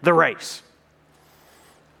won the race.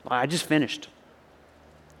 I just finished.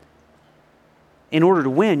 In order to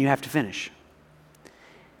win, you have to finish.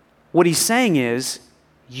 What he's saying is,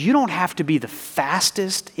 you don't have to be the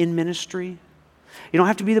fastest in ministry. You don't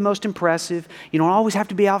have to be the most impressive. You don't always have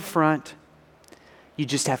to be out front. You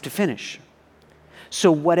just have to finish.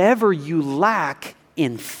 So whatever you lack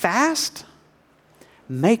in fast,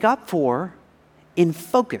 make up for in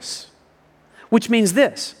focus. Which means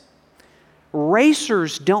this: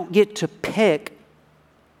 racers don't get to pick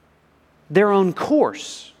their own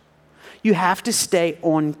course. You have to stay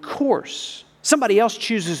on course. Somebody else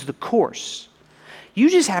chooses the course. You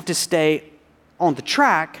just have to stay on the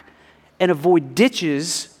track and avoid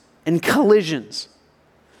ditches and collisions.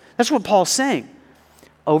 That's what Paul's saying.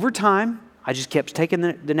 Over time, I just kept taking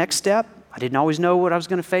the next step. I didn't always know what I was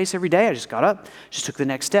going to face every day. I just got up, just took the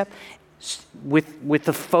next step. With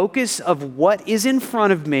the focus of what is in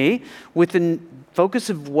front of me, with the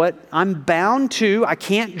focus of what I'm bound to. I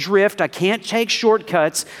can't drift. I can't take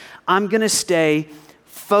shortcuts. I'm going to stay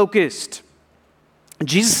focused.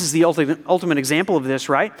 Jesus is the ultimate example of this,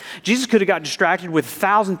 right? Jesus could have got distracted with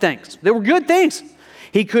 1,000 things. They were good things.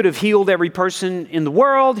 He could have healed every person in the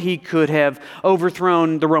world. He could have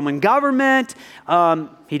overthrown the Roman government.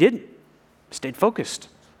 He didn't. He stayed focused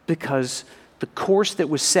because the course that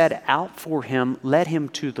was set out for him led him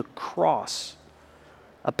to the cross.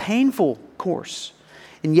 A painful course,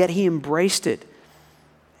 and yet he embraced it.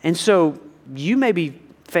 And so you may be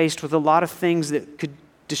faced with a lot of things that could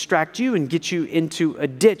distract you and get you into a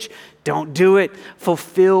ditch. Don't do it.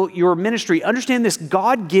 Fulfill your ministry. Understand this: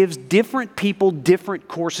 God gives different people different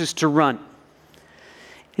courses to run.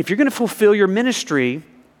 If you're going to fulfill your ministry,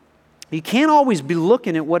 you can't always be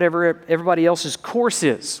looking at whatever everybody else's course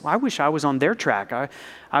is. I wish I was on their track.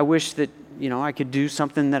 I wish that, I could do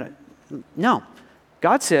something that... No.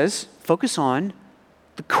 God says, focus on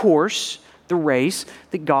the course, the race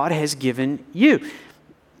that God has given you.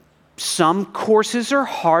 Some courses are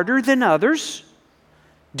harder than others.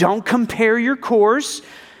 Don't compare your course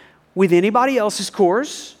with anybody else's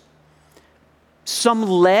course. Some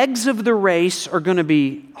legs of the race are going to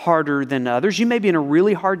be harder than others. You may be in a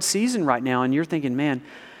really hard season right now and you're thinking, man,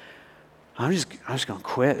 I'm just going to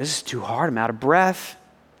quit. This is too hard. I'm out of breath.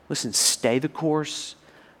 Listen, stay the course.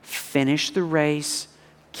 Finish the race.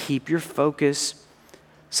 Keep your focus.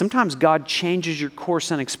 Sometimes God changes your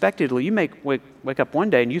course unexpectedly. You may wake up one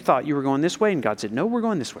day and you thought you were going this way, and God said, no, we're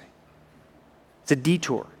going this way. It's a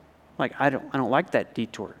detour. Like, I don't like that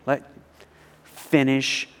detour.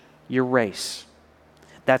 Finish your race.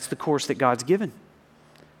 That's the course that God's given.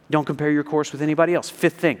 Don't compare your course with anybody else.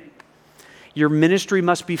 Fifth thing, your ministry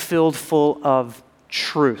must be filled full of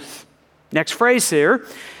truth. Next phrase here,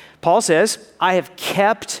 Paul says, I have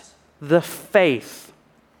kept the faith.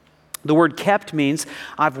 The word kept means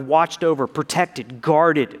I've watched over, protected,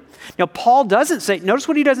 guarded. Now, Paul doesn't say, notice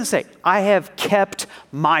what he doesn't say, I have kept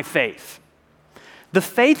my faith. The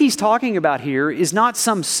faith he's talking about here is not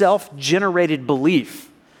some self-generated belief.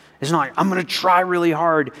 It's not like, I'm going to try really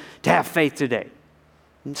hard to have faith today.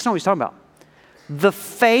 That's not what he's talking about. The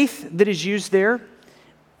faith that is used there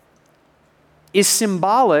is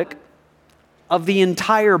symbolic of the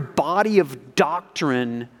entire body of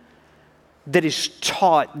doctrine that is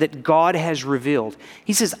taught, that God has revealed.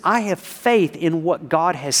 He says, I have faith in what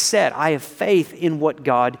God has said. I have faith in what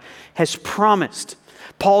God has promised.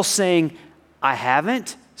 Paul's saying, I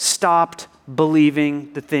haven't stopped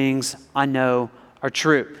believing the things I know are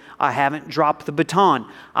true. I haven't dropped the baton.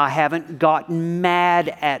 I haven't gotten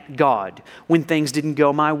mad at God when things didn't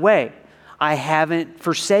go my way. I haven't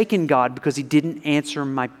forsaken God because He didn't answer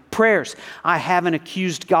my prayers. I haven't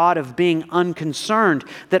accused God of being unconcerned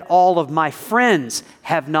that all of my friends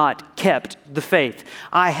have not kept the faith.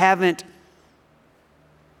 I haven't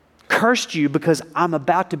cursed you because I'm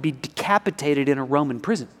about to be decapitated in a Roman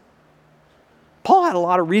prison. Paul had a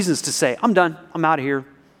lot of reasons to say, I'm done, I'm out of here.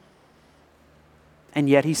 And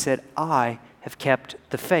yet he said, I have kept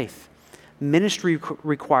the faith. Ministry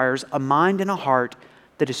requires a mind and a heart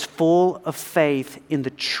that is full of faith in the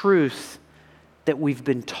truth that we've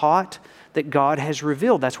been taught, that God has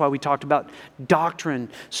revealed. That's why we talked about doctrine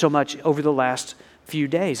so much over the last few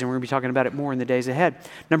days, and we're going to be talking about it more in the days ahead.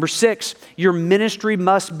 Number 6, your ministry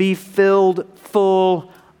must be filled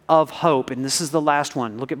full of hope. And this is the last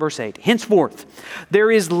one. Look at verse 8. Henceforth,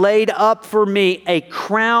 there is laid up for me a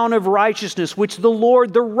crown of righteousness, which the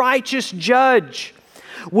Lord, the righteous judge,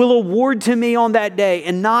 will award to me on that day,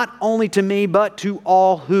 and not only to me, but to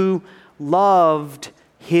all who loved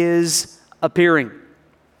His appearing.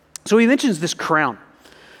 So he mentions this crown.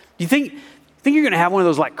 Do you think you're going to have one of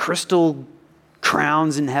those like crystal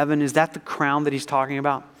crowns in heaven? Is that the crown that he's talking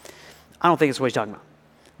about? I don't think it's what he's talking about.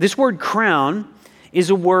 This word crown is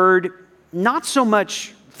a word not so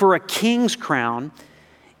much for a king's crown.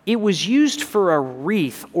 It was used for a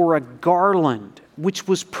wreath or a garland, which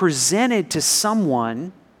was presented to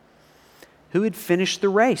someone who had finished the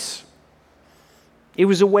race. It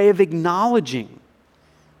was a way of acknowledging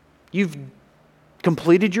you've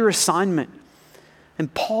completed your assignment.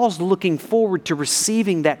 And Paul's looking forward to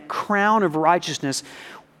receiving that crown of righteousness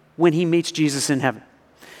when he meets Jesus in heaven.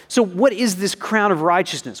 So what is this crown of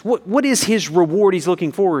righteousness? What is his reward he's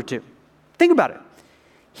looking forward to? Think about it.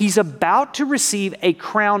 He's about to receive a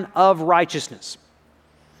crown of righteousness.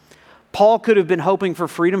 Paul could have been hoping for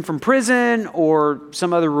freedom from prison or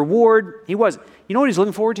some other reward. He wasn't. You know what he's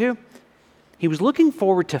looking forward to? He was looking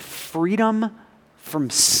forward to freedom from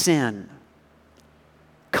sin.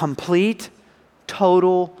 Complete,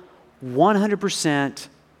 total, 100%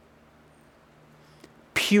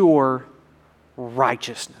 pure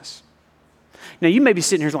righteousness. Now, you may be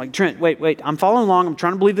sitting here like, Trent, wait, I'm following along. I'm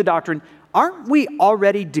trying to believe the doctrine. Aren't we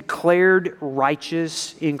already declared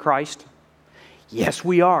righteous in Christ? Yes,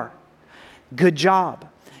 we are. Good job.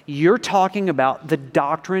 You're talking about the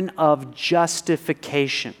doctrine of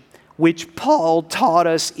justification, which Paul taught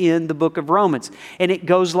us in the book of Romans. And it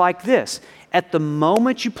goes like this. At the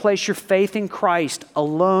moment you place your faith in Christ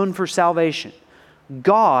alone for salvation,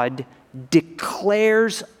 God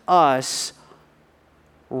declares us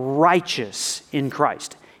righteous in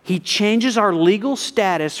Christ. He changes our legal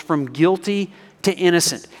status from guilty to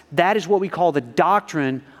innocent. That is what we call the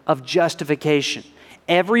doctrine of justification.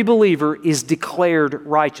 Every believer is declared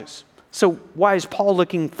righteous. So why is Paul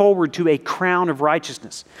looking forward to a crown of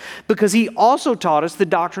righteousness? Because he also taught us the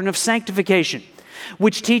doctrine of sanctification,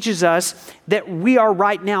 which teaches us that we are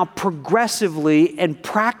right now progressively and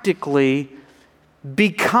practically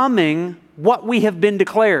becoming what we have been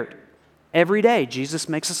declared. Every day, Jesus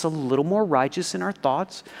makes us a little more righteous in our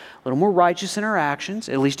thoughts, a little more righteous in our actions.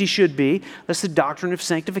 At least He should be. That's the doctrine of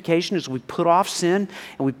sanctification, as we put off sin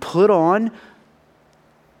and we put on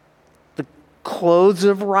the clothes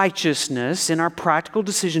of righteousness in our practical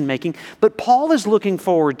decision making. But Paul is looking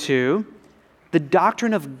forward to the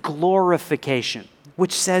doctrine of glorification,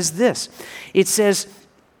 which says this. It says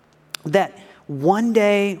that one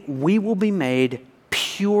day we will be made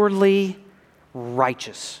purely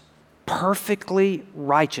righteous, perfectly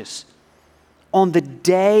righteous on the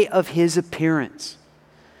day of his appearance,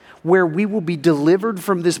 where we will be delivered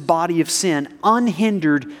from this body of sin,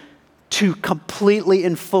 unhindered to completely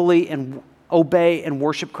and fully and obey and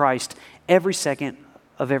worship Christ every second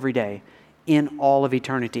of every day in all of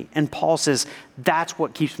eternity. And Paul says, that's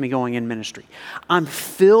what keeps me going in ministry. I'm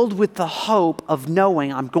filled with the hope of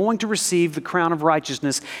knowing I'm going to receive the crown of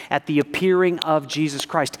righteousness at the appearing of Jesus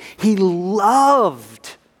Christ. He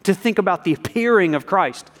loved to think about the appearing of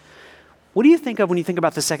Christ. What do you think of when you think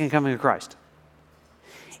about the second coming of Christ?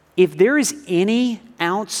 If there is any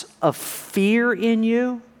ounce of fear in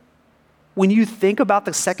you when you think about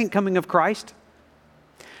the second coming of Christ,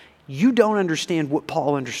 you don't understand what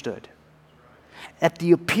Paul understood. At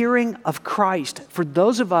the appearing of Christ, for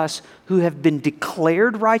those of us who have been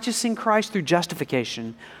declared righteous in Christ through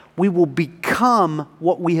justification, we will become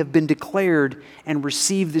what we have been declared and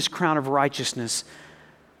receive this crown of righteousness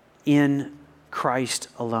in Christ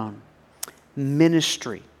alone.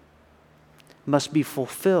 Ministry must be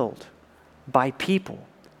fulfilled by people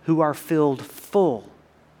who are filled full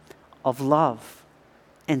of love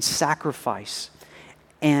and sacrifice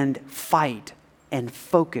and fight and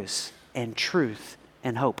focus and truth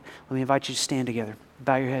and hope. Let me invite you to stand together.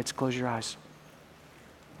 Bow your heads, close your eyes.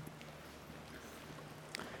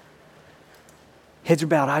 Heads are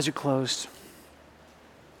bowed, eyes are closed.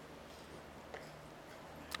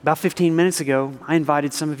 About 15 minutes ago, I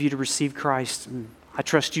invited some of you to receive Christ. And I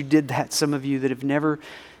trust you did that, some of you that have never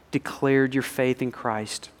declared your faith in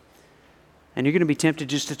Christ. And you're going to be tempted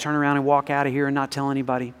just to turn around and walk out of here and not tell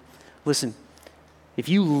anybody. Listen, if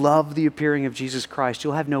you love the appearing of Jesus Christ,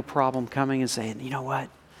 you'll have no problem coming and saying, you know what?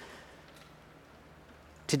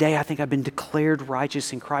 Today I think I've been declared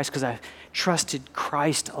righteous in Christ because I've trusted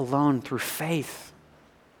Christ alone through faith.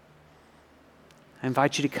 I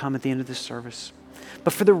invite you to come at the end of this service.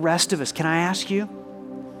 But for the rest of us, can I ask you,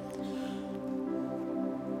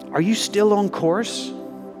 are you still on course?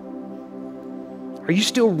 Are you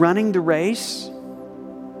still running the race?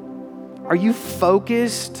 Are you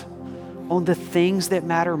focused on the things that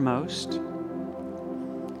matter most?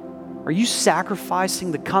 Are you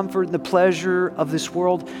sacrificing the comfort and the pleasure of this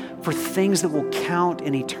world for things that will count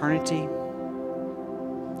in eternity? I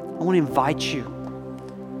want to invite you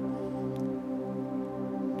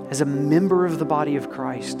as a member of the body of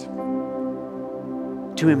Christ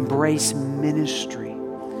to embrace ministry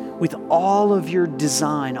with all of your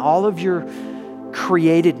design, all of your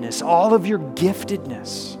createdness, all of your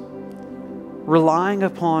giftedness, relying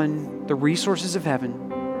upon the resources of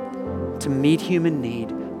heaven to meet human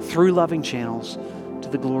need through loving channels to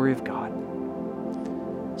the glory of God.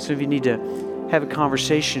 So if you need to have a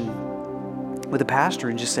conversation with a pastor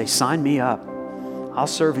and just say, sign me up. I'll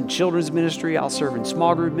serve in children's ministry. I'll serve in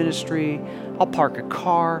small group ministry. I'll park a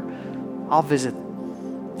car. I'll visit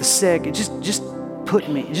the sick. And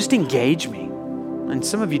just engage me. And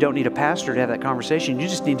some of you don't need a pastor to have that conversation. You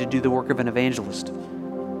just need to do the work of an evangelist.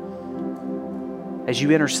 As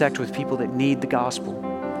you intersect with people that need the gospel,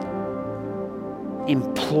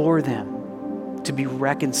 implore them to be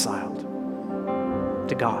reconciled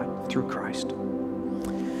to God through Christ.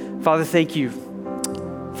 Father, thank you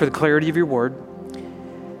for the clarity of your word.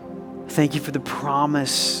 Thank you for the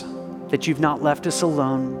promise that you've not left us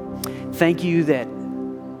alone. Thank you that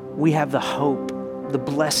we have the hope, the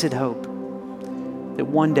blessed hope, that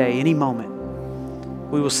one day, any moment,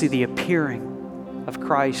 we will see the appearing of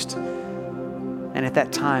Christ, and at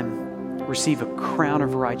that time, receive a crown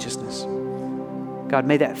of righteousness. God,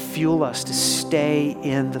 may that fuel us to stay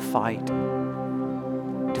in the fight,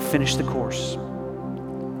 to finish the course,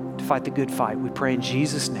 to fight the good fight. We pray in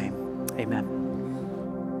Jesus' name. Amen.